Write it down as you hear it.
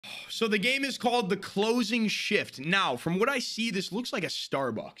So the game is called The Closing Shift. Now, from what I see, this looks like a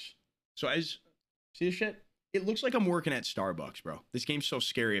Starbucks. So as see this shit? It looks like I'm working at Starbucks, bro. This game's so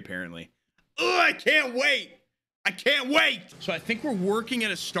scary, apparently. Oh, I can't wait. I can't wait. So I think we're working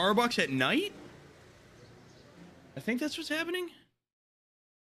at a Starbucks at night. I think that's what's happening.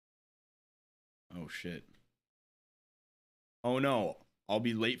 Oh, shit. Oh, no. I'll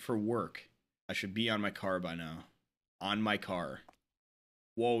be late for work. I should be on my car by now. On my car.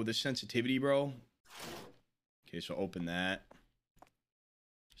 Whoa, the sensitivity, bro. Okay, so open that.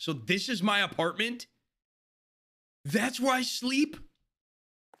 So this is my apartment? That's where I sleep?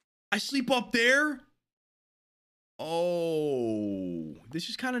 I sleep up there? Oh, this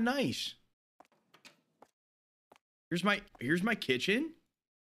is kind of nice. Here's my kitchen.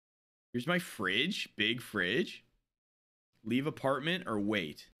 Here's my fridge, big fridge. Leave apartment or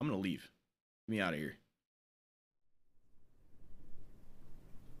wait? I'm gonna leave. Get me out of here.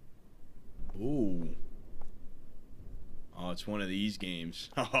 Ooh. Oh, it's one of these games.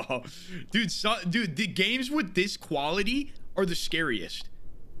 Dude, the games with this quality are the scariest.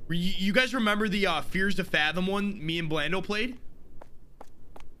 You guys remember the Fears to Fathom one me and Blando played?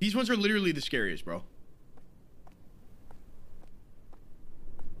 These ones are literally the scariest, bro.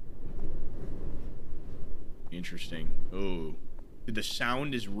 Interesting. Oh, dude, the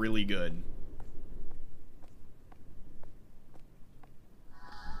sound is really good.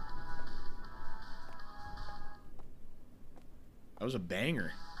 That was a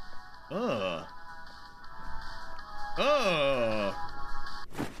banger. I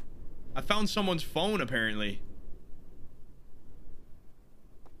found someone's phone, apparently.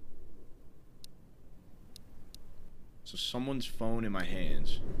 So someone's phone in my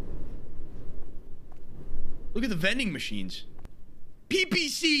hands. Look at the vending machines.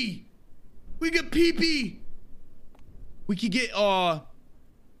 PPC! We get PP! We could get, Chiba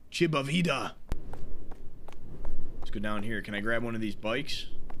Vida. Let's go down here. Can I grab one of these bikes?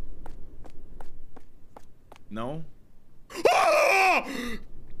 No? Ah!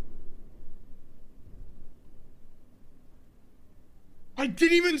 I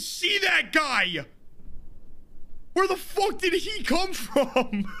didn't even see that guy! Where the fuck did he come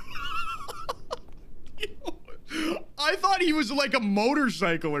from? I thought he was like a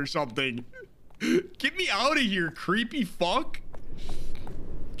motorcycle or something. Get me out of here, creepy fuck.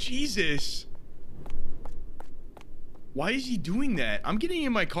 Jesus. Why is he doing that? I'm getting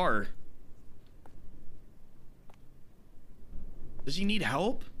in my car. Does he need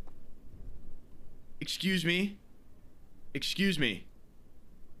help? Excuse me. Excuse me.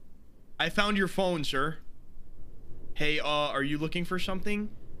 I found your phone, sir. Hey, are you looking for something?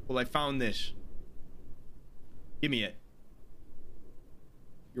 Well, I found this. Give me it.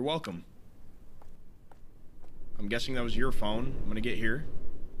 You're welcome. I'm guessing that was your phone. I'm gonna get here.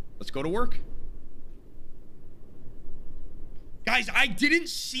 Let's go to work. Guys, I didn't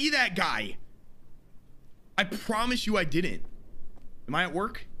see that guy. I promise you I didn't. Am I at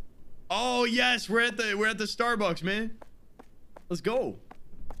work? Oh yes, we're at the Starbucks, man. Let's go.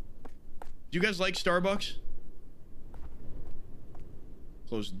 Do you guys like Starbucks?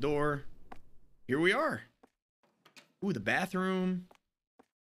 Close the door. Here we are. Ooh, the bathroom.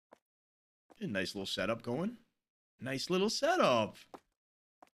 A nice little setup going. Nice little setup.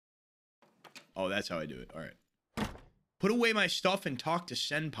 Oh, that's how I do it. All right. Put away my stuff and talk to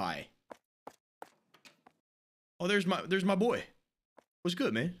Senpai. Oh, there's my boy. What's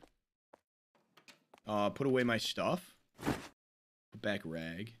good, man? Put away my stuff. Put back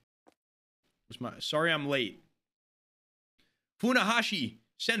rag. What's my... Sorry I'm late. Funahashi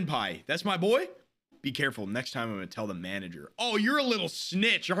Senpai. That's my boy? Be careful. Next time I'm going to tell the manager. Oh, you're a little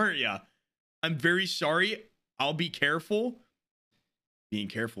snitch, aren't you? I'm very sorry. I'll be careful. Being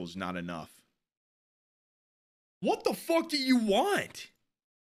careful is not enough. What the fuck do you want?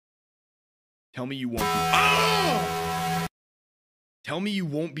 Tell me you won't be... Oh! Tell me you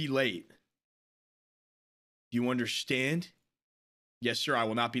won't be late. Do you understand? Yes, sir. I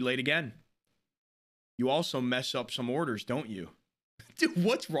will not be late again. You also mess up some orders, don't you? Dude,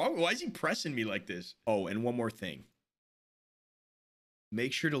 what's wrong? Why is he pressing me like this? Oh, and one more thing.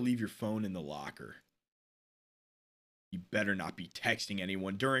 Make sure to leave your phone in the locker. You better not be texting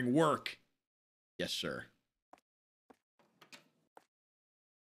anyone during work. Yes, sir.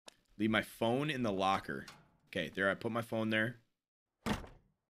 Leave my phone in the locker. Okay, there. I put my phone there.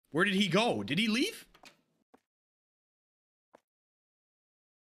 Where did he go? Did he leave?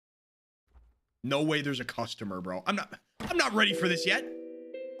 No way there's a customer, bro. I'm not ready for this yet.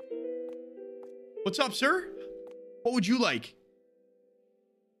 What's up, sir? What would you like?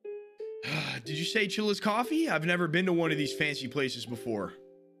 Did you say Chilla's Coffee? I've never been to one of these fancy places before.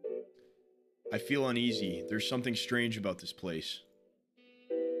 I feel uneasy. There's something strange about this place.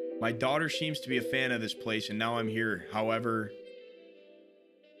 My daughter seems to be a fan of this place, and now I'm here. However,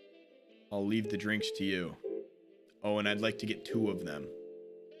 I'll leave the drinks to you. Oh, and I'd like to get 2 of them.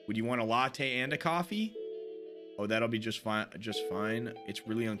 Would you want a latte and a coffee? Oh, that'll be just fine. Just fine. It's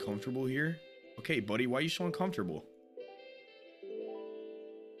really uncomfortable here. Okay, buddy, why are you so uncomfortable?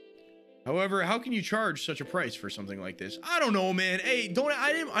 However, how can you charge such a price for something like this? I don't know, man. Hey,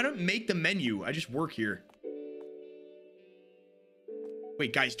 I don't make the menu. I just work here.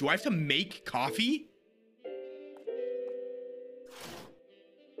 Wait, guys, do I have to make coffee?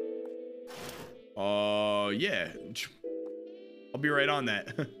 Yeah. I'll be right on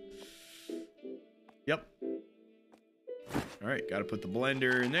that. Yep. All right, gotta put the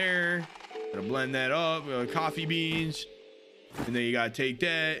blender in there. Gotta blend that up. Coffee beans. And then you gotta take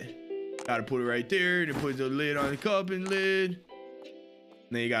that. Gotta put it right there. To put the lid on the cup and lid.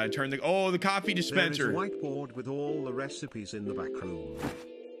 And then you gotta turn the... Oh, the coffee dispenser. There is a whiteboard with all the recipes in the back room.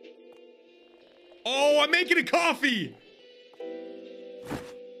 Oh, I'm making a coffee!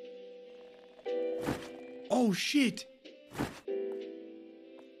 Oh, shit.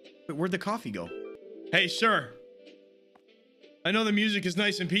 Wait, where'd the coffee go? Hey, sir. I know the music is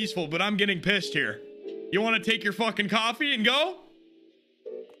nice and peaceful, but I'm getting pissed here. You want to take your fucking coffee and go?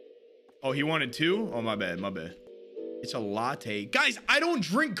 Oh, he wanted 2? Oh, my bad, my bad. It's a latte. Guys, I don't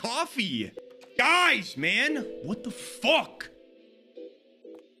drink coffee. Guys, man. What the fuck?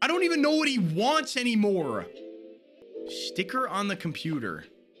 I don't even know what he wants anymore. Sticker on the computer.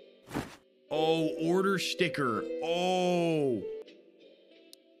 Oh, order sticker. Oh.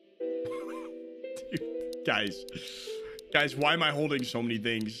 Dude, guys, why am I holding so many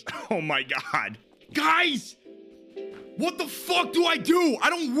things? Oh my God. Guys, what the fuck do? I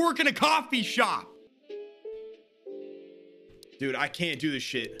don't work in a coffee shop. Dude, I can't do this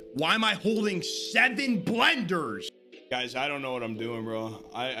shit. Why am I holding 7 blenders? Guys, I don't know what I'm doing, bro.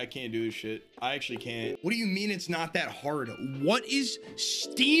 I can't do this shit. I actually can't. What do you mean it's not that hard? What is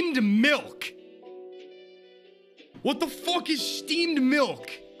steamed milk? What the fuck is steamed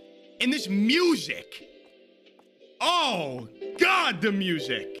milk? And this music? Oh, God, the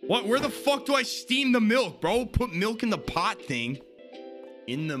music. What? Where the fuck do I steam the milk, bro? Put milk in the pot thing.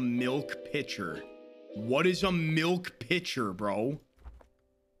 In the milk pitcher. What is a milk pitcher, bro?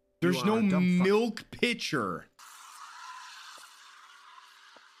 There's no milk pitcher.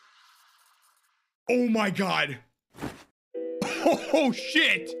 Oh my God. Oh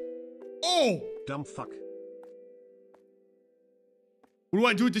shit. Oh. Dumb fuck. What do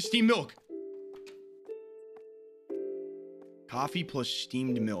I do with the steamed milk? Coffee plus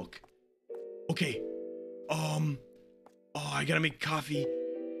steamed milk. Okay. Oh, I gotta make coffee.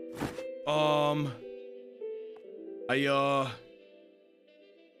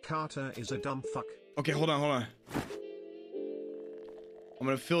 Carter is a dumb fuck. Okay, hold on. I'm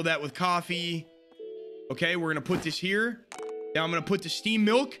gonna fill that with coffee. Okay, we're gonna put this here. Now I'm gonna put the steamed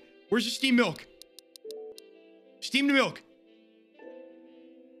milk. Where's the steamed milk? Steamed milk.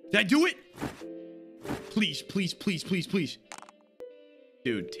 Did I do it? Please, please, please, please, please.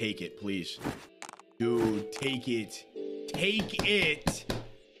 Dude, take it, please. Dude, take it. Take it.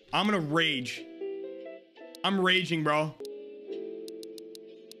 I'm gonna rage. I'm raging, bro.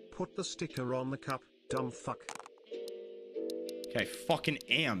 Put the sticker on the cup, dumb fuck. Okay, I fucking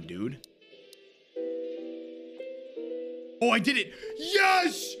am, dude. Oh, I did it.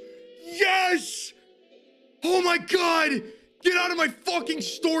 Yes! Yes! Oh my God! Get out of my fucking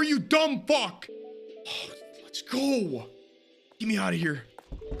store, you dumb fuck! Oh, let's go. Get me out of here.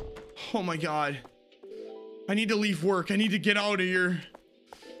 Oh my God. I need to leave work. I need to get out of here.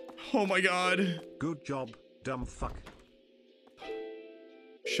 Oh my God. Good job, dumb fuck.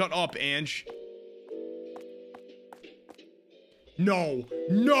 Shut up, Ange. No.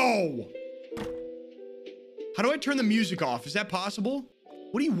 No! How do I turn the music off? Is that possible?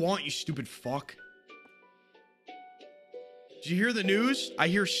 What do you want, you stupid fuck? Did you hear the news? I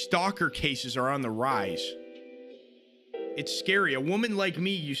hear stalker cases are on the rise. It's scary. A woman like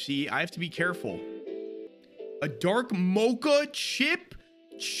me, you see, I have to be careful. A dark mocha chip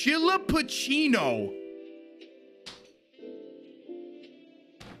chilappuccino.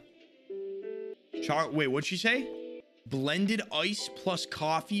 Wait, what'd she say? Blended ice plus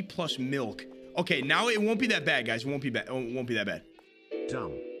coffee plus milk. Okay, now it won't be that bad, guys. It won't be bad. It won't be that bad.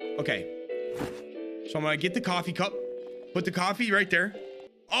 Dumb. Okay. So I'm gonna get the coffee cup. Put the coffee right there.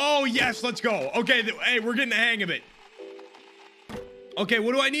 Oh, yes, let's go. Okay, hey, we're getting the hang of it. Okay,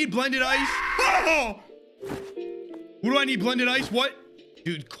 what do I need? Blended ice? Oh! What do I need? Blended ice? What?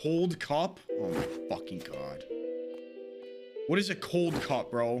 Dude, cold cup? Oh my fucking God. What is a cold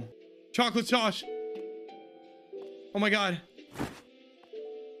cup, bro? Chocolate sauce. Oh my God.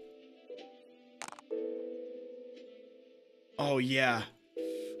 Oh yeah.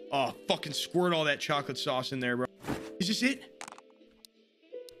 Oh, fucking squirt all that chocolate sauce in there, bro. Is this it?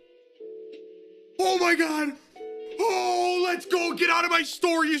 Oh my God. Oh, let's go. Get out of my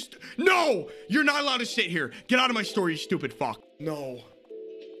store, you No, you're not allowed to sit here. Get out of my store, you stupid fuck. No.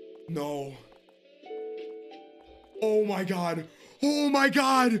 No. Oh my God. Oh my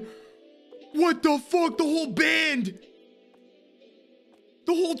God. What the fuck? The whole band.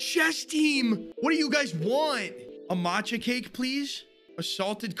 The whole chess team. What do you guys want? A matcha cake, please? A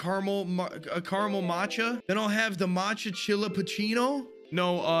salted caramel, a caramel matcha? Then I'll have the matcha chilappuccino?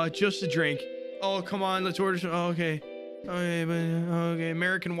 No, just a drink. Oh, come on. Let's order some. Oh, okay. Okay,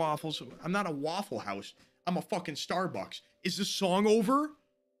 American waffles. I'm not a Waffle House. I'm a fucking Starbucks. Is the song over?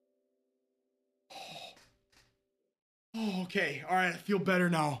 Oh, okay. All right. I feel better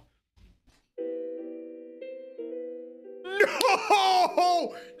now.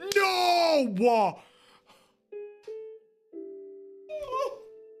 No! No!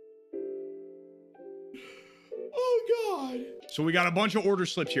 Oh, God. So we got a bunch of order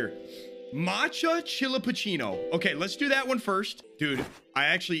slips here. Matcha chilappuccino. Okay, let's do that one first. Dude,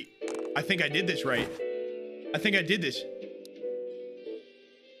 I think I did this right. I think I did this.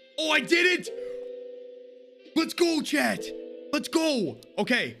 Oh, I did it! Let's go, chat. Let's go.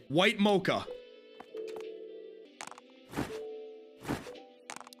 Okay, white mocha.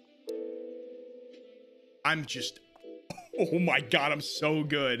 I'm just... Oh my God, I'm so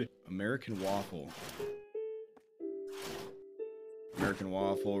good. American waffle. American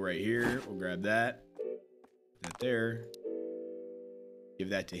waffle right here. We'll grab that. Put that there. Give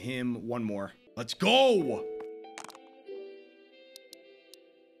that to him. One more. Let's go.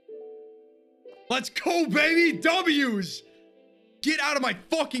 Let's go, baby. W's. Get out of my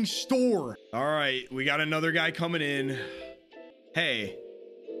fucking store. All right. We got another guy coming in. Hey,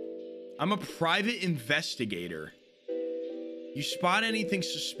 I'm a private investigator. You spot anything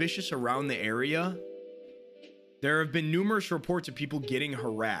suspicious around the area? There have been numerous reports of people getting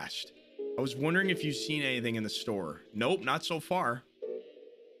harassed. I was wondering if you've seen anything in the store. Nope, not so far.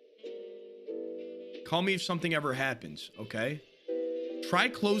 Call me if something ever happens, okay? Try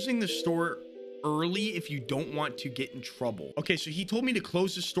closing the store early if you don't want to get in trouble. Okay, so he told me to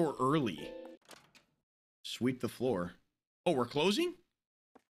close the store early. Sweep the floor. Oh, we're closing?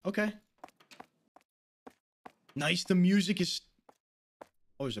 Okay. Nice, the music is...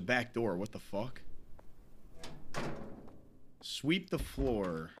 Oh, there's a back door. What the fuck? Sweep the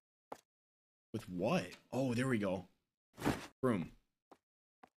floor. With what? Oh, there we go. Broom.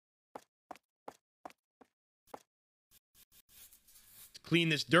 Let's clean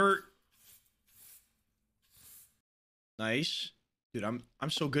this dirt. Nice. Dude, I'm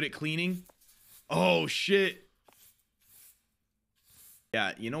so good at cleaning. Oh, shit.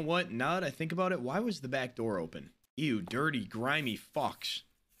 Yeah, you know what? Now that I think about it, why was the back door open? Ew, dirty, grimy fucks.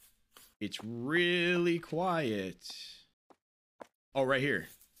 It's really quiet. Oh, right here.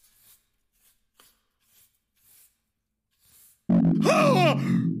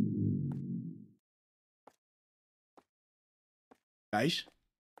 Guys?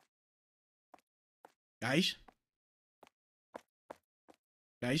 Guys?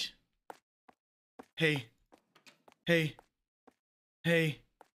 Guys? Hey. Hey. Hey.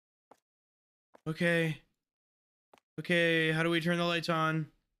 Okay. Okay, how do we turn the lights on?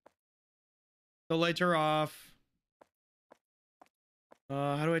 The lights are off.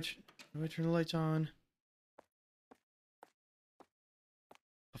 How do I turn the lights on?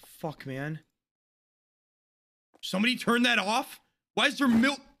 The fuck, man? Somebody turn that off? Why is there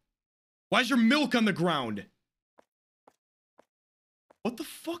milk? Why is there milk on the ground? What the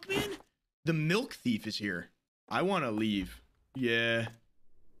fuck, man? The milk thief is here. I want to leave. Yeah.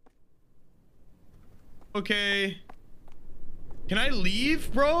 Okay. Can I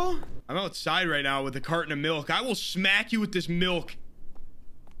leave, bro? I'm outside right now with a carton of milk. I will smack you with this milk.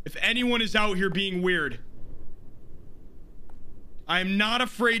 If anyone is out here being weird. I am not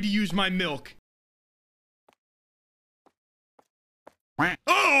afraid to use my milk.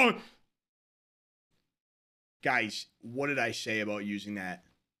 Oh! Guys, what did I say about using that?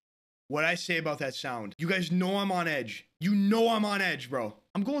 What did I say about that sound? You guys know I'm on edge. You know I'm on edge, bro.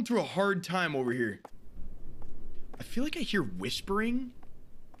 I'm going through a hard time over here. I feel like I hear whispering,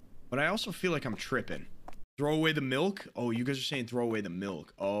 but I also feel like I'm tripping. Throw away the milk? Oh, you guys are saying throw away the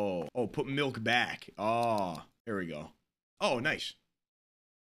milk. Oh, put milk back. Oh, there we go. Oh, nice.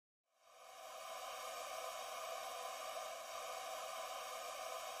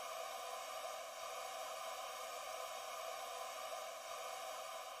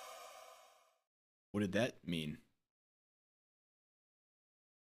 What did that mean?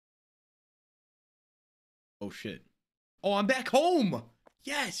 Oh, shit. Oh, I'm back home.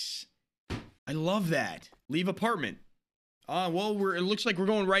 Yes. I love that. Leave apartment. Well, it looks like we're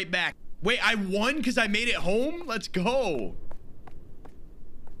going right back. Wait, I won because I made it home? Let's go.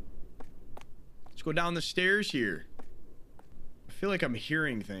 Let's go down the stairs here. I feel like I'm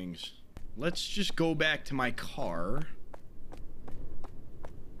hearing things. Let's just go back to my car.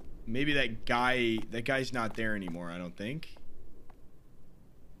 Maybe that guy's not there anymore, I don't think.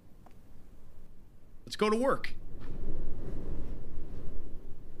 Let's go to work.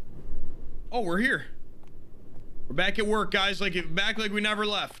 Oh, we're here. We're back at work, guys. Back like we never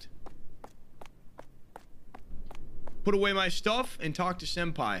left. Put away my stuff and talk to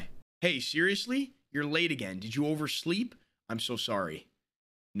Senpai. Hey, seriously? You're late again. Did you oversleep? I'm so sorry.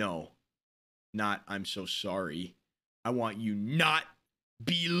 No. Not I'm so sorry. I want you not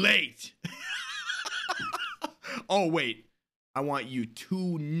be late. Oh, wait. I want you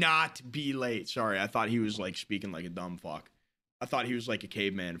to not be late. Sorry, I thought he was like speaking like a dumb fuck. I thought he was like a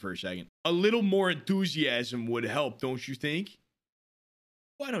caveman for a second. A little more enthusiasm would help, don't you think?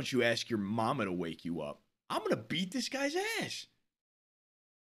 Why don't you ask your mama to wake you up? I'm gonna beat this guy's ass.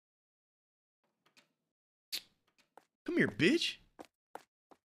 Come here, bitch.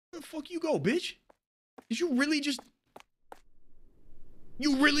 Where the fuck you go, bitch? Did you really just...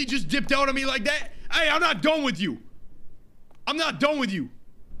 You really just dipped out on me like that? Hey, I'm not done with you. I'm not done with you.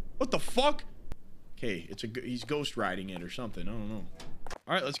 What the fuck? Okay, he's ghost riding it or something. I don't know.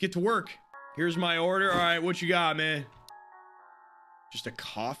 All right, let's get to work. Here's my order. All right, what you got, man? Just a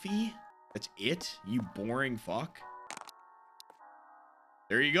coffee? That's it? You boring fuck.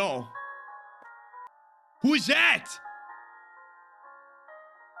 There you go. Who is that?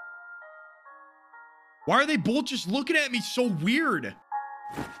 Why are they both just looking at me so weird?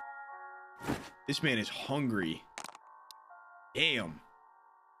 This man is hungry. Damn.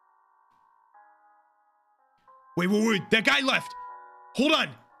 Wait. That guy left. Hold on.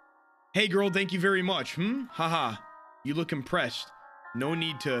 Hey, girl, thank you very much. Haha. You look impressed. No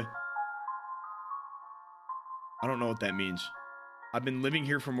need to... I don't know what that means. I've been living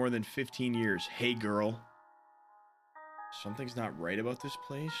here for more than 15 years. Hey, girl. Something's not right about this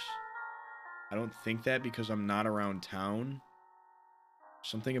place. I don't think that because I'm not around town.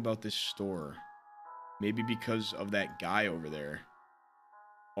 Something about this store. Maybe because of that guy over there.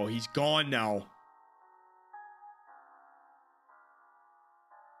 Oh, he's gone now.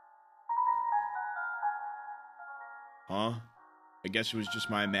 Huh? I guess it was just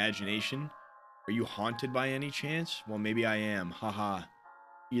my imagination. Are you haunted by any chance? Well, maybe I am. Haha.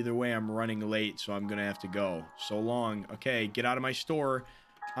 Either way, I'm running late, so I'm gonna have to go. So long. Okay, get out of my store.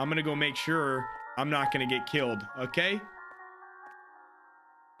 I'm gonna go make sure I'm not gonna get killed. Okay?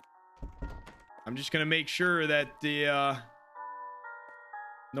 I'm just gonna make sure that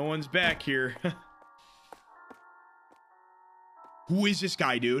no one's back here. Who is this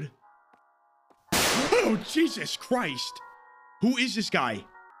guy, dude? Oh, Jesus Christ. Who is this guy?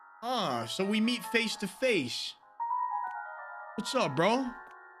 Ah, so we meet face to face. What's up, bro?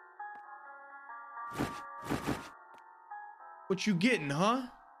 What you getting, huh?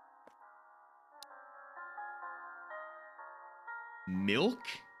 Milk?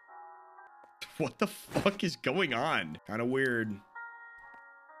 What the fuck is going on? Kind of weird.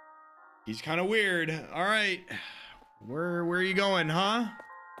 He's kind of weird. All right. Where are you going, huh?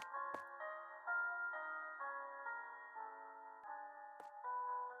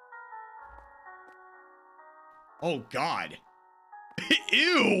 Oh, God.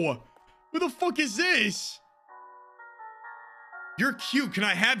 Ew. Who the fuck is this? You're cute. Can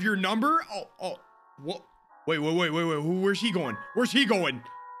I have your number? Oh. What? Wait. Where's he going? Where's he going?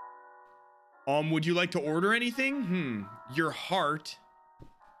 Would you like to order anything? Your heart.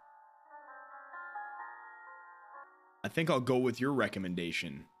 I think I'll go with your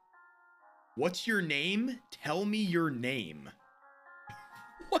recommendation. What's your name? Tell me your name.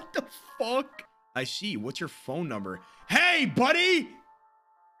 What the fuck? I see. What's your phone number? Hey, buddy!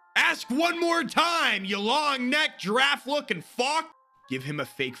 Ask one more time, you long-necked, giraffe-looking fuck! Give him a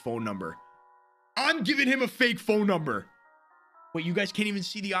fake phone number. I'm giving him a fake phone number. Wait, you guys can't even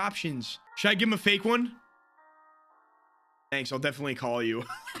see the options. Should I give him a fake one? Thanks, I'll definitely call you.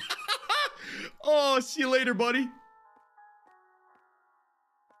 Oh, see you later, buddy.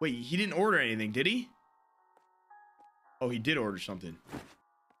 Wait, he didn't order anything, did he? Oh, he did order something.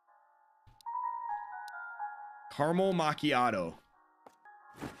 Caramel macchiato.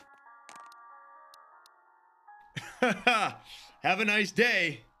 Have a nice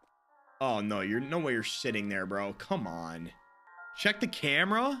day. Oh, no, no way you're sitting there, bro. Come on. Check the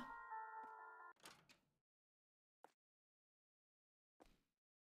camera.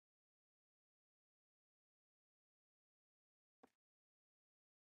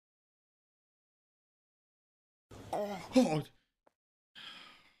 Oh.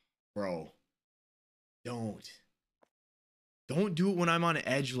 Bro. Don't do it when I'm on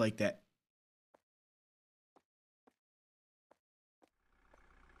edge like that.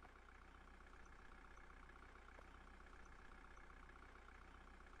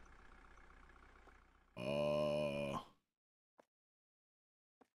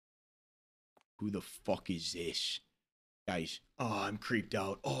 Who the fuck is this? Guys, oh, I'm creeped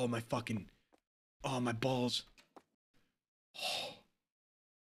out. Oh, my fucking, oh, my balls. Oh,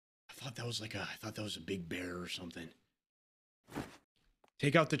 I thought that was a big bear or something.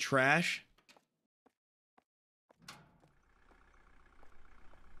 Take out the trash.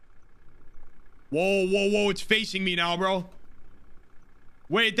 Whoa, whoa, whoa, it's facing me now, bro.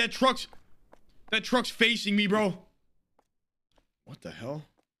 Wait, that truck's facing me, bro. What the hell?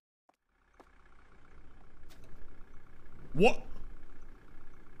 What?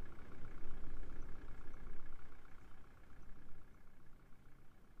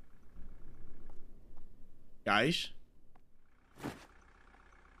 Guys?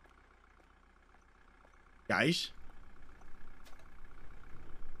 Guys?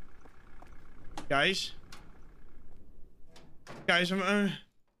 Guys? Guys,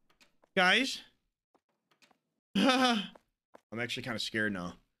 guys? I'm actually kind of scared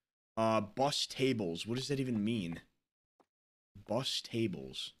now. Bus tables. What does that even mean? Bus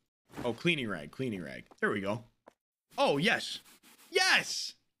tables. Oh, cleaning rag, cleaning rag. There we go. Oh, yes.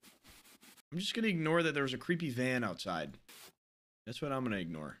 Yes! I'm just gonna ignore that there was a creepy van outside. That's what I'm gonna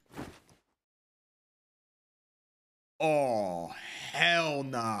ignore. Oh, hell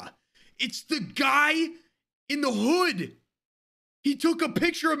nah. It's the guy in the hood. He took a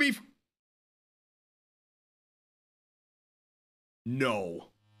picture of me. No.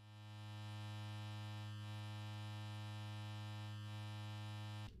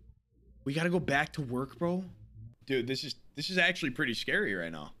 We gotta go back to work, bro. Dude, this is actually pretty scary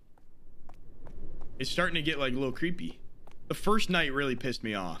right now. It's starting to get like a little creepy. The first night really pissed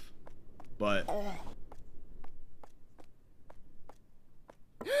me off, but ah!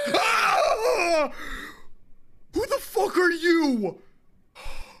 Who the fuck are you?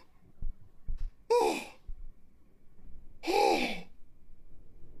 Oh. Oh.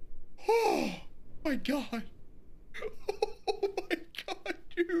 Oh my god. Oh my god,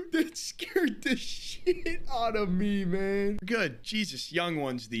 dude. That scared the shit out of me, man. Good. Jesus, young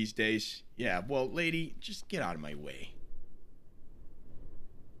ones these days. Yeah, well, lady, just get out of my way.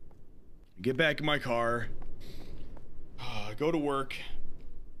 Get back in my car. Go to work.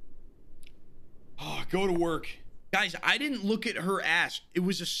 Go to work. Guys, I didn't look at her ass. It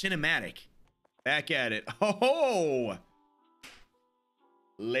was a cinematic. Back at it. Oh!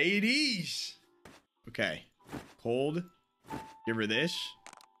 Ladies! Okay. Cold. Give her this.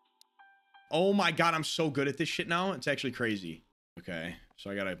 Oh my god, I'm so good at this shit now. It's actually crazy. Okay.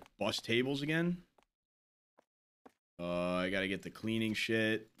 So I gotta bust tables again. I gotta get the cleaning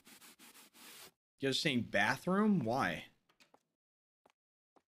shit. You guys saying bathroom? Why?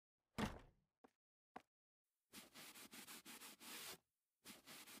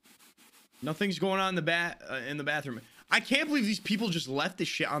 Nothing's going on in the bathroom. I can't believe these people just left this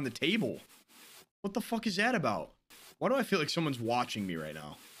shit on the table. What the fuck is that about? Why do I feel like someone's watching me right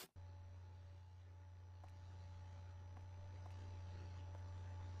now?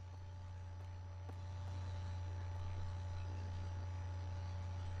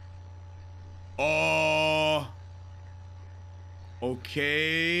 Oh.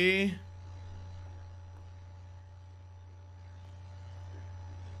 Okay.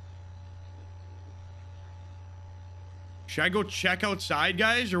 Should I go check outside,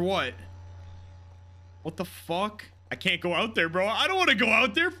 guys, or what? What the fuck? I can't go out there, bro. I don't want to go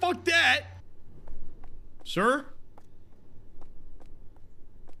out there. Fuck that. Sir?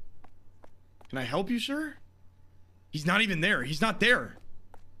 Can I help you, sir? He's not even there. He's not there.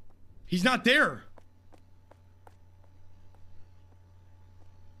 He's not there.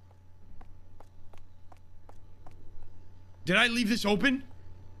 Did I leave this open?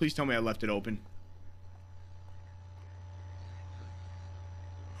 Please tell me I left it open.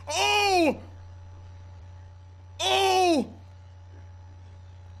 Oh! Oh!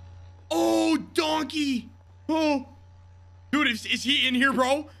 Oh, donkey! Oh! Dude, is he in here,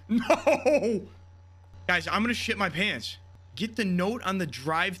 bro? No! Guys, I'm gonna shit my pants. Get the note on the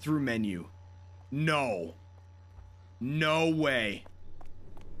drive-thru menu. No. No way.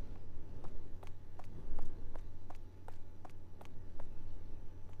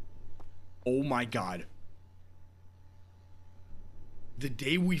 Oh my god. The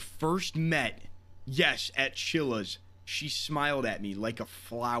day we first met, yes, at Chilla's, she smiled at me like a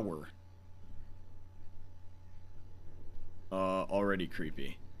flower. Already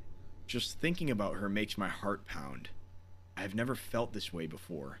creepy. Just thinking about her makes my heart pound. I've never felt this way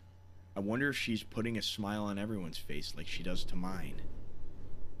before. I wonder if she's putting a smile on everyone's face like she does to mine.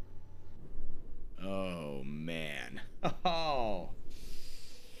 Oh, man. Oh.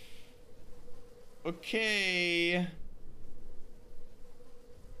 Okay.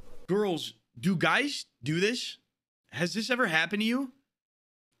 Girls, do guys do this? Has this ever happened to you?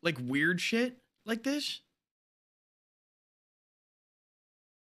 Like weird shit like this?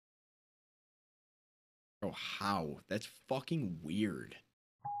 Oh, how? That's fucking weird.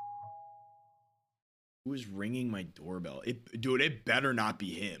 Who is ringing my doorbell? Dude, it better not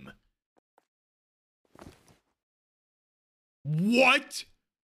be him. What?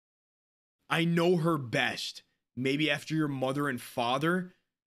 I know her best. Maybe after your mother and father,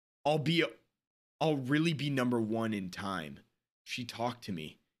 I'll really be number one in time. She talked to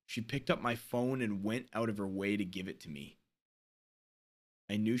me. She picked up my phone and went out of her way to give it to me.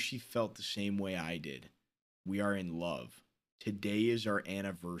 I knew she felt the same way I did. We are in love. Today is our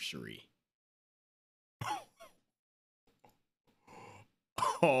anniversary.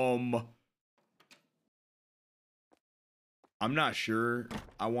 I'm not sure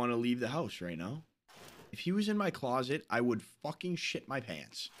I want to leave the house right now. If he was in my closet, I would fucking shit my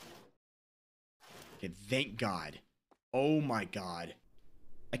pants. Okay, thank God. Oh my God.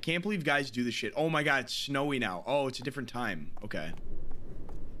 I can't believe guys do this shit. Oh my God, it's snowy now. Oh, it's a different time. Okay.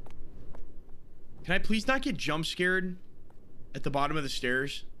 Can I please not get jump scared at the bottom of the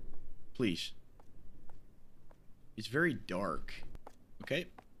stairs? Please. It's very dark. Okay.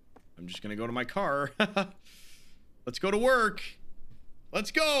 I'm just gonna go to my car. Let's go to work.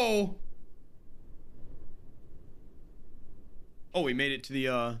 Let's go. Oh, we made it to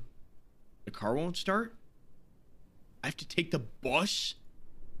the car won't start? I have to take the bus?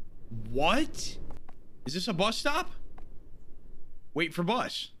 What? Is this a bus stop? Wait for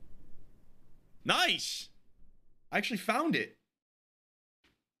bus. Nice. I actually found it.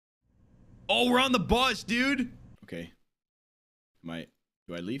 Oh, we're on the bus, dude. Okay. Do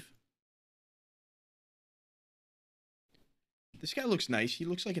I leave? This guy looks nice. He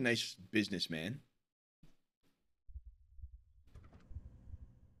looks like a nice businessman.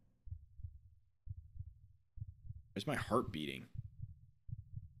 Where's my heart beating?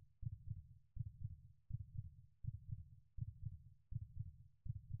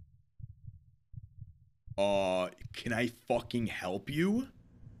 Can I fucking help you?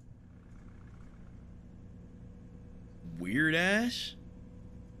 Weird ass.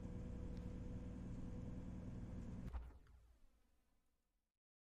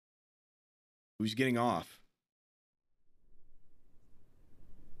 Who's getting off?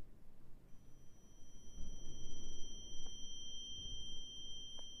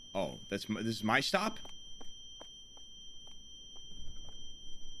 Oh, this is my stop?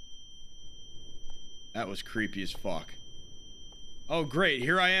 That was creepy as fuck. Oh, great.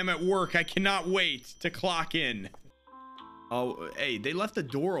 Here I am at work. I cannot wait to clock in. Oh, hey, they left the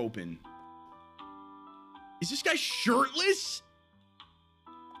door open. Is this guy shirtless?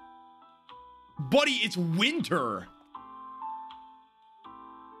 Buddy, it's winter.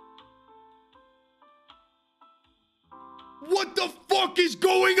 What the fuck is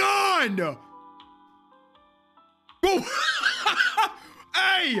going on? Bro.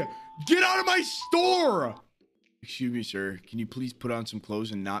 Hey, get out of my store. Excuse me, sir. Can you please put on some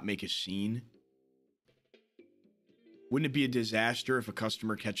clothes and not make a scene? Wouldn't it be a disaster if a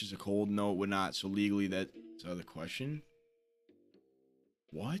customer catches a cold? No, it would not. So legally, that's out of the question.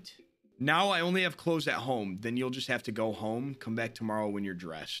 What? Now I only have clothes at home. Then you'll just have to go home. Come back tomorrow when you're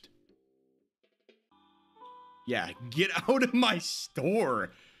dressed. Yeah, get out of my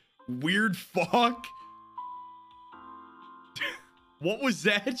store. Weird fuck. What was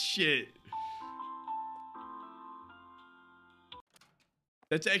that shit?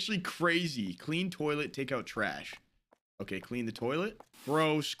 That's actually crazy. Clean toilet, take out trash. Okay, clean the toilet.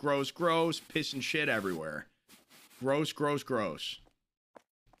 Gross, gross, gross. Piss and shit everywhere. Gross, gross, gross.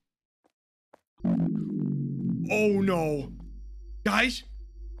 Oh no. Guys.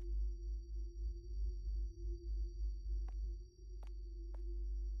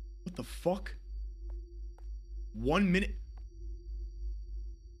 What the fuck? 1 minute.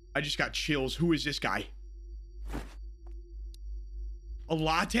 I just got chills. Who is this guy? A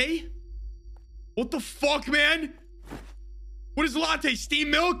latte? What the fuck, man? What is latte?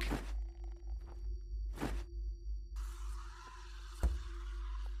 Steamed milk?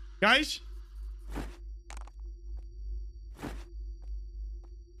 Guys?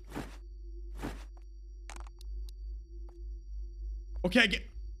 Okay, I get...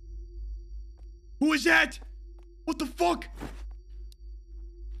 Who is that? What the fuck?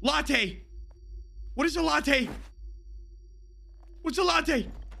 Latte. What is a latte? What's a latte?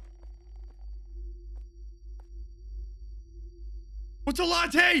 What's a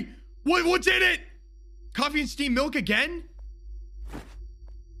latte? What's in it? Coffee and steamed milk again?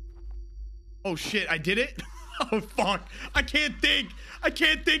 Oh shit, I did it? Oh fuck. I can't think. I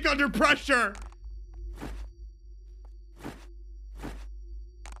can't think under pressure.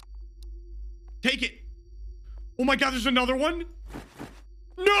 Take it. Oh my god, there's another one?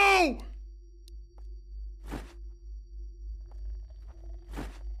 No!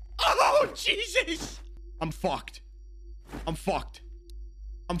 Oh, Jesus! I'm fucked. I'm fucked.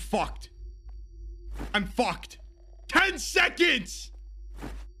 I'm fucked. I'm fucked. 10 seconds!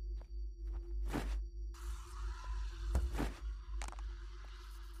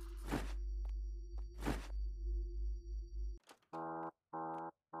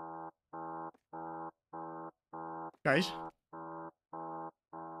 Guys?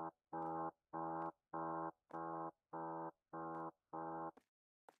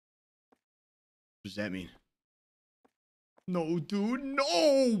 What does that mean? No, dude,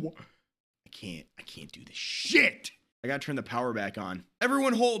 no! I can't do this shit! I gotta turn the power back on.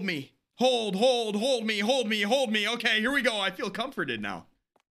 Everyone hold me! Hold me. Okay, here we go. I feel comforted now.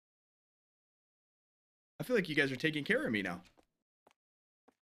 I feel like you guys are taking care of me now.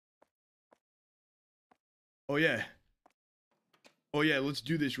 Oh yeah. Oh yeah, let's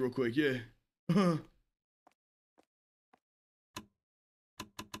do this real quick, yeah.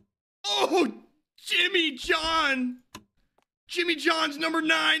 Oh, Jimmy John! Jimmy John's number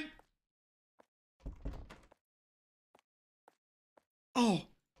 9. Oh.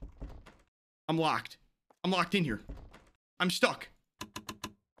 I'm locked. I'm locked in here. I'm stuck.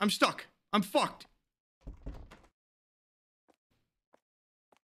 I'm stuck. I'm fucked.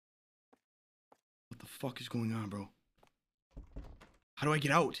 What the fuck is going on, bro? How do I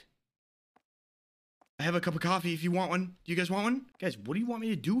get out? I have a cup of coffee if you want one. Do you guys want one? Guys, what do you want me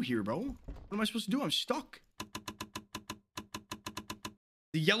to do here, bro? What am I supposed to do? I'm stuck.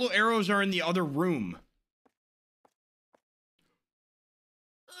 The yellow arrows are in the other room.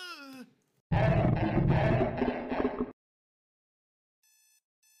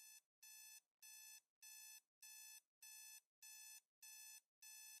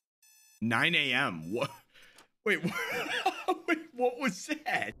 9 a.m. What? Wait, wait, what was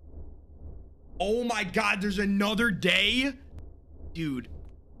that? Oh my god, there's another day? Dude.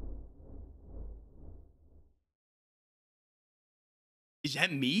 Is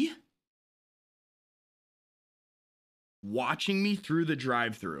that me? Watching me through the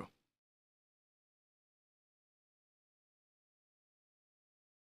drive-thru.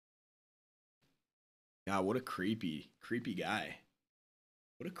 God, what a creepy guy.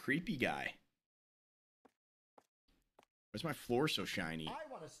 What a creepy guy. Why's my floor so shiny?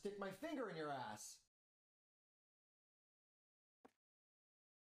 I want to stick my finger in your ass.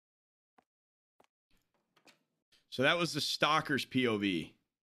 So that was the stalker's POV.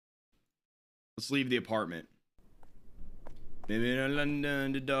 Let's leave the apartment. Maybe in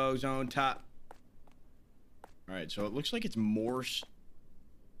London, the dog's on top. All right, so it looks like it's more... It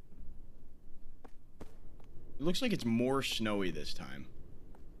looks like it's more snowy this time.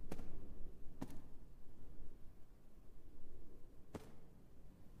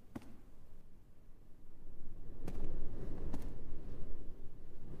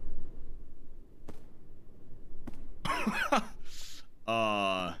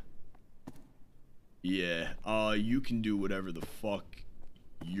 Yeah, you can do whatever the fuck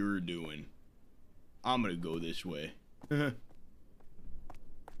you're doing. I'm gonna go this way.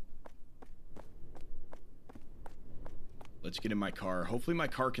 Let's get in my car. Hopefully my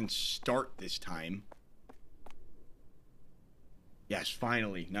car can start this time. Yes,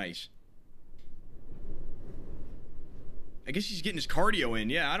 finally. Nice. I guess he's getting his cardio in.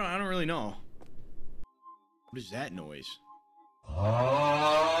 Yeah, I don't really know. What is that noise?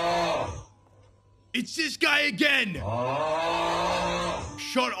 Oh. It's this guy again. Oh.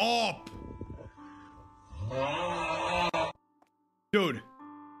 Shut up. Oh. Dude.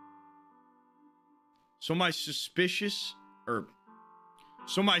 So my suspicions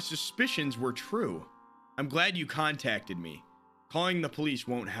were true. I'm glad you contacted me. Calling the police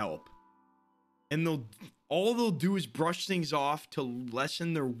won't help. And all they'll do is brush things off to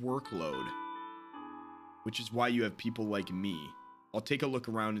lessen their workload. Which is why you have people like me. I'll take a look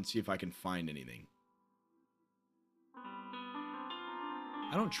around and see if I can find anything.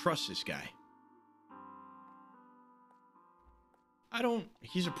 I don't trust this guy.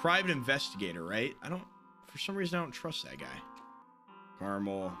 He's a private investigator, right? For some reason, I don't trust that guy.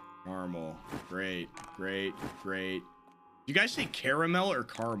 Carmel. Great. You guys say caramel or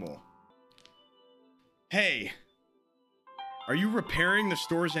caramel? Hey, are you repairing the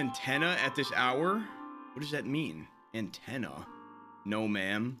store's antenna at this hour? What does that mean? Antenna? No,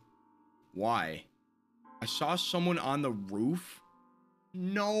 ma'am. Why? I saw someone on the roof.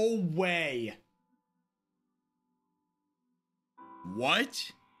 No way.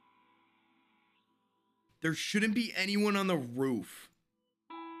 What? There shouldn't be anyone on the roof.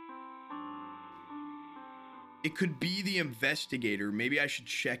 It could be the investigator. Maybe I should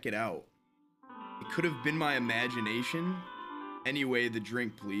check it out. It could have been my imagination. Anyway, the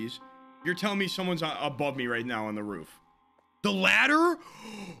drink, please. You're telling me someone's above me right now on the roof. The ladder?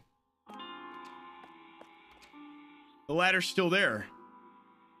 The ladder's still there.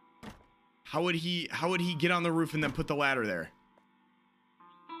 How would he get on the roof and then put the ladder there?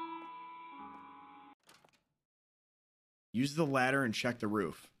 Use the ladder and check the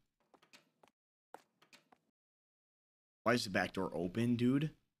roof. Why is the back door open,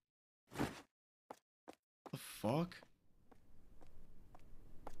 dude? The fuck?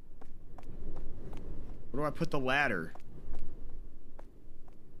 Where do I put the ladder?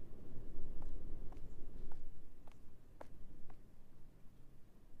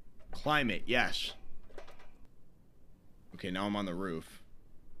 Climb it, yes. Okay, now I'm on the roof.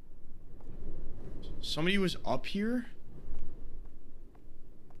 Somebody was up here?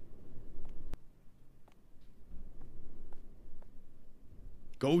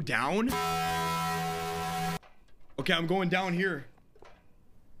 Go down? Okay, I'm going down here.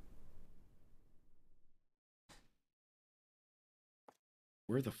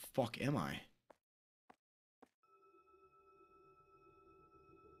 Where the fuck am I?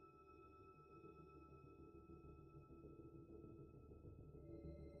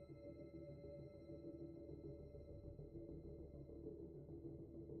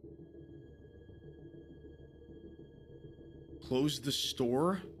 Close the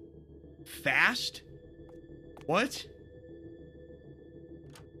store? Fast? What?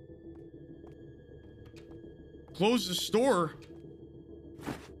 Close the store?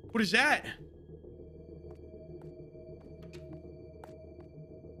 What is that?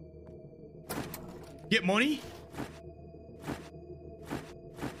 Get money?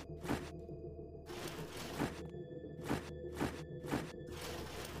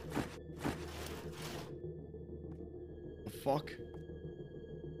 Fuck.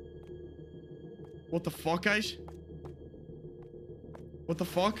 What the fuck, guys? What the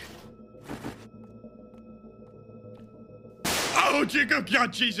fuck? Oh, Jacob!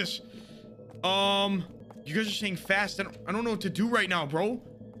 God, Jesus! You guys are saying fast. I don't know what to do right now, bro.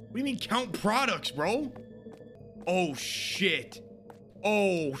 What do you mean count products, bro? Oh, shit.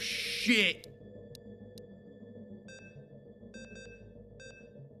 Oh, shit.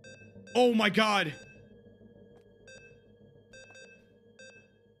 Oh, my God.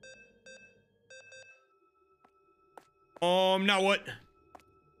 Now what?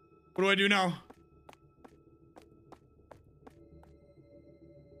 What do I do now?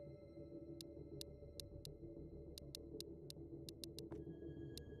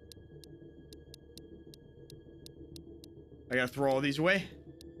 I gotta throw all these away.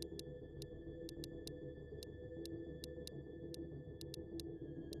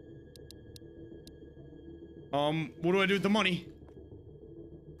 What do I do with the money?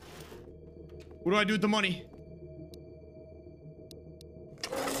 What do I do with the money?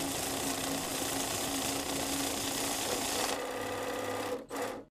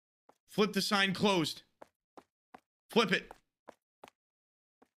 Flip the sign closed. Flip it.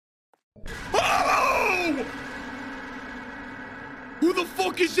 Oh! Who the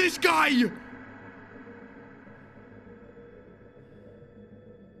fuck is this guy?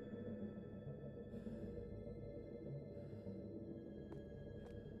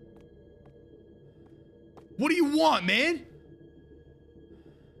 What do you want, man?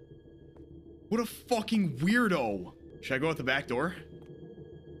 What a fucking weirdo. Should I go out the back door?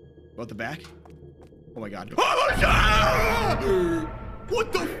 Go out the back? Oh my God. Ah!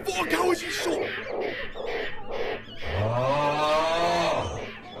 What the fuck? How is he so...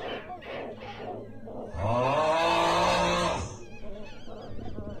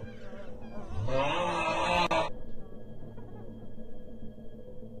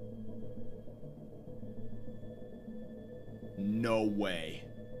 No way.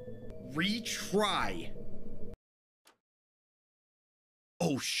 Retry.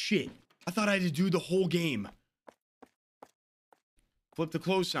 Oh shit. I thought I had to do the whole game. Flip the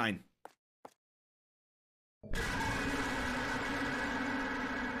close sign.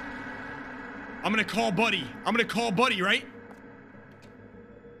 I'm gonna call Buddy. I'm gonna call Buddy, right?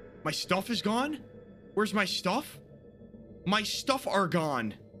 My stuff is gone? Where's my stuff? My stuff are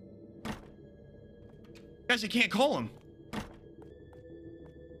gone. Guys, I can't call him.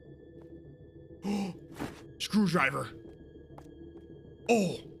 Screwdriver.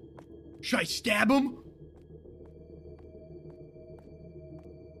 Oh, should I stab him?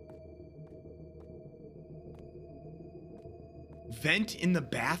 Vent in the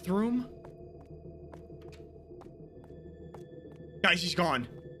bathroom? Guys, he's gone.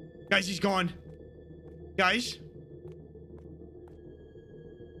 Guys, he's gone. Guys.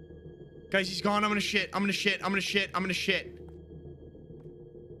 Guys, he's gone. I'm gonna shit. I'm gonna shit. I'm gonna shit. I'm gonna shit.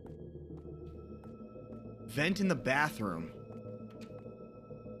 Vent in the bathroom.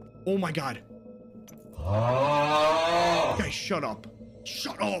 Oh my god. Guys, shut up.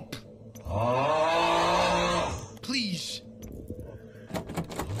 Shut up. Please.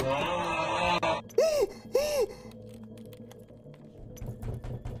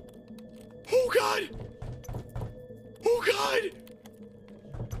 Oh god. Oh god.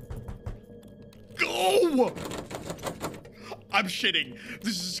 Go. I'm shitting.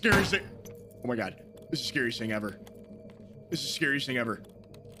 This is the scariest thing. Oh my god. This is the scariest thing ever. This is the scariest thing ever.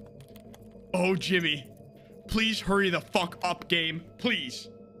 Oh, Jimmy. Please hurry the fuck up, game. Please.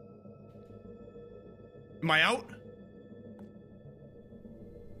 Am I out?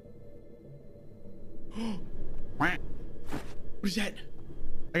 What is that?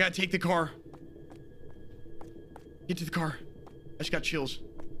 I gotta take the car. Get to the car. I just got chills.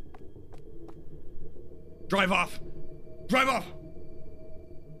 Drive off. Drive off.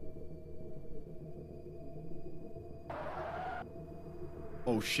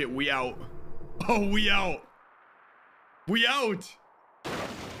 Oh shit, we out. Oh, we out. We out.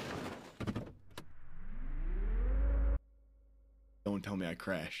 Don't tell me I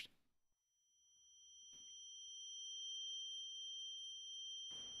crashed.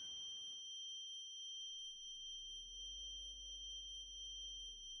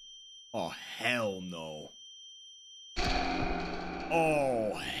 Oh, hell no.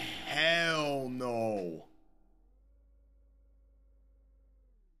 Oh, hell no.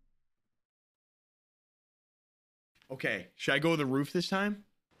 Okay, should I go to the roof this time?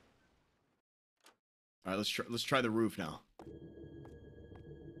 All right, let's try the roof now.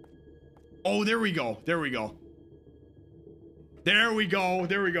 Oh, there we go. There we go. There we go.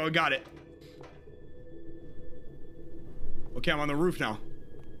 There we go. Got it. Okay, I'm on the roof now.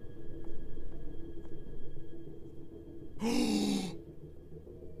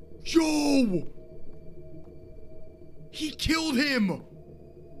 Yo! He killed him!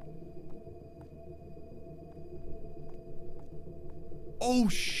 Oh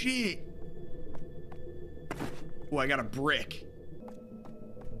shit! Oh, I got a brick.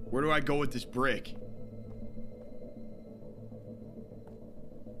 Where do I go with this brick?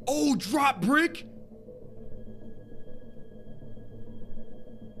 Oh, drop brick!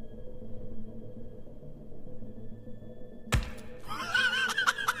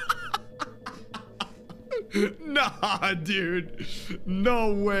 Nah, dude.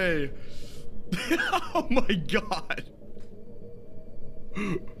 No way. Oh my god.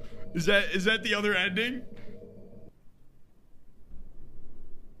 Is that the other ending?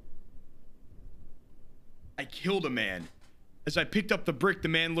 I killed a man. As I picked up the brick, the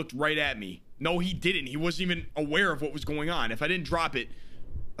man looked right at me. No, he didn't. He wasn't even aware of what was going on. If I didn't drop it,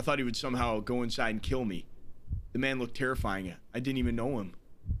 I thought he would somehow go inside and kill me. The man looked terrifying. I didn't even know him.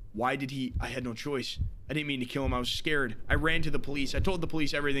 Why did he? I had no choice. I didn't mean to kill him. I was scared. I ran to the police. I told the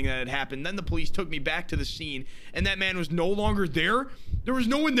police everything that had happened. Then the police took me back to the scene, and that man was no longer there. There was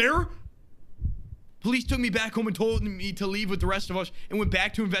no one there. Police took me back home and told me to leave with the rest of us and went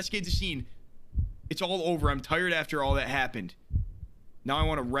back to investigate the scene. It's all over. I'm tired after all that happened. Now I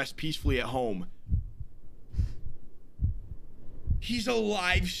want to rest peacefully at home. He's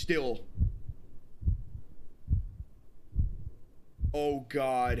alive still. Oh,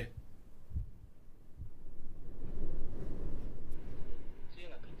 God.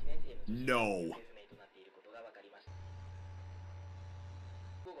 No.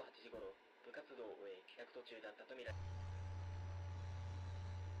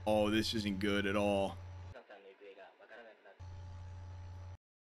 Oh, this isn't good at all.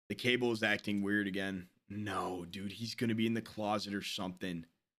 The cable is acting weird again. No, dude, he's gonna be in the closet or something.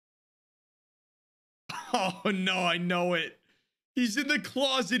 Oh, no, I know it. He's in the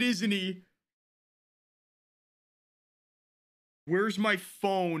closet, isn't he? Where's my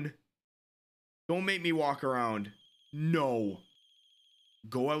phone? Don't make me walk around. No.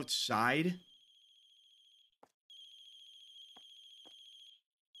 Go outside?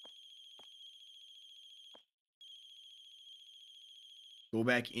 Go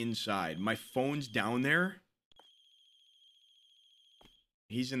back inside. My phone's down there?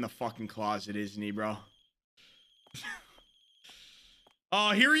 He's in the fucking closet, isn't he, bro?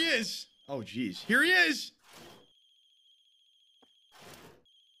 Oh, here he is. Oh, jeez. Here he is.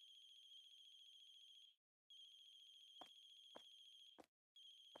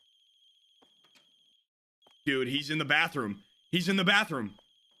 Dude, he's in the bathroom. He's in the bathroom.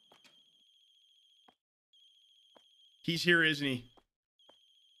 He's here, isn't he?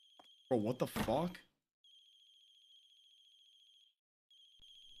 Bro, what the fuck?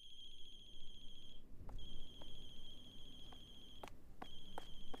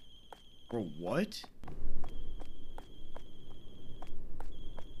 Bro, what?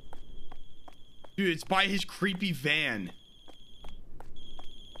 Dude, it's by his creepy van.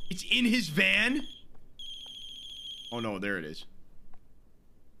 It's in his van? Oh no, there it is.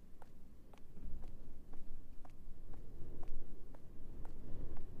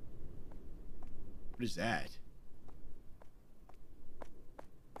 What is that?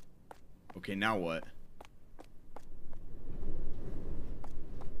 Okay, now what?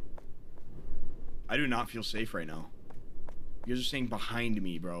 I do not feel safe right now. You guys are saying behind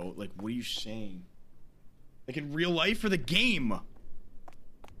me, bro. Like, what are you saying? Like in real life or the game?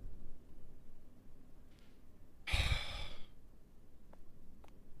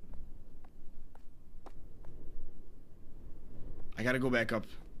 I gotta go back up.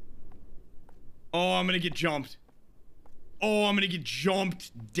 Oh, I'm gonna get jumped. Oh, I'm gonna get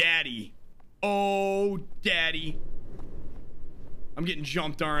jumped, daddy. Oh, daddy. I'm getting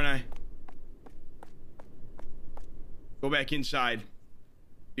jumped, aren't I? Go back inside.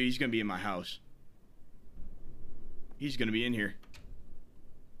 Dude, he's gonna be in my house. He's gonna be in here.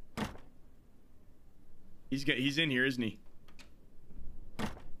 He's in here, isn't he?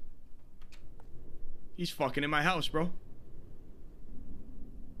 He's fucking in my house, bro.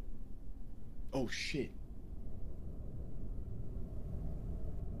 Oh, shit.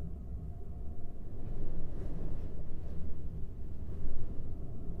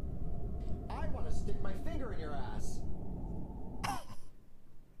 I want to stick my finger in your ass.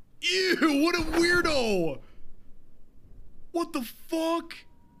 Ew, what a weirdo. What the fuck?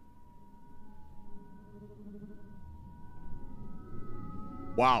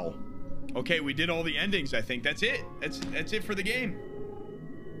 Wow. Okay, we did all the endings, I think. That's it. That's it for the game.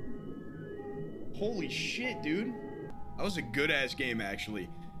 Holy shit, dude. That was a good-ass game, actually.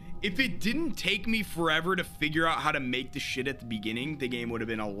 If it didn't take me forever to figure out how to make the shit at the beginning, the game would have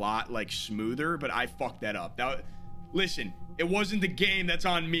been a lot, like, smoother, but I fucked that up. Listen, it wasn't the game that's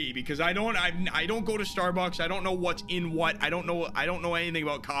on me, because I don't go to Starbucks. I don't know what's in what. I don't know anything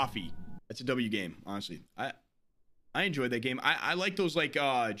about coffee. That's a W game, honestly. I enjoyed that game. I like those, like,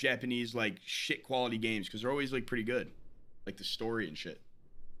 Japanese, like, shit quality games, because they're always, like, pretty good. Like, the story and shit.